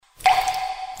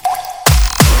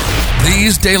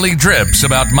These daily drips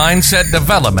about mindset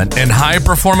development and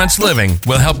high-performance living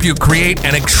will help you create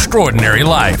an extraordinary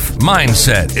life.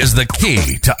 Mindset is the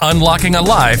key to unlocking a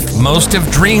life most have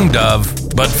dreamed of,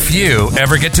 but few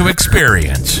ever get to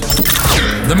experience.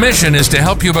 The mission is to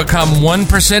help you become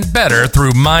 1% better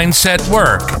through mindset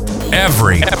work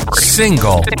every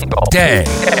single day.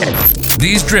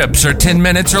 These drips are 10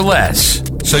 minutes or less,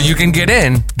 so you can get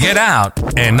in, get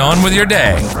out, and on with your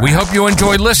day. We hope you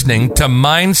enjoy listening to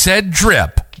Mindset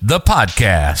Drip, the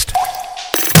podcast.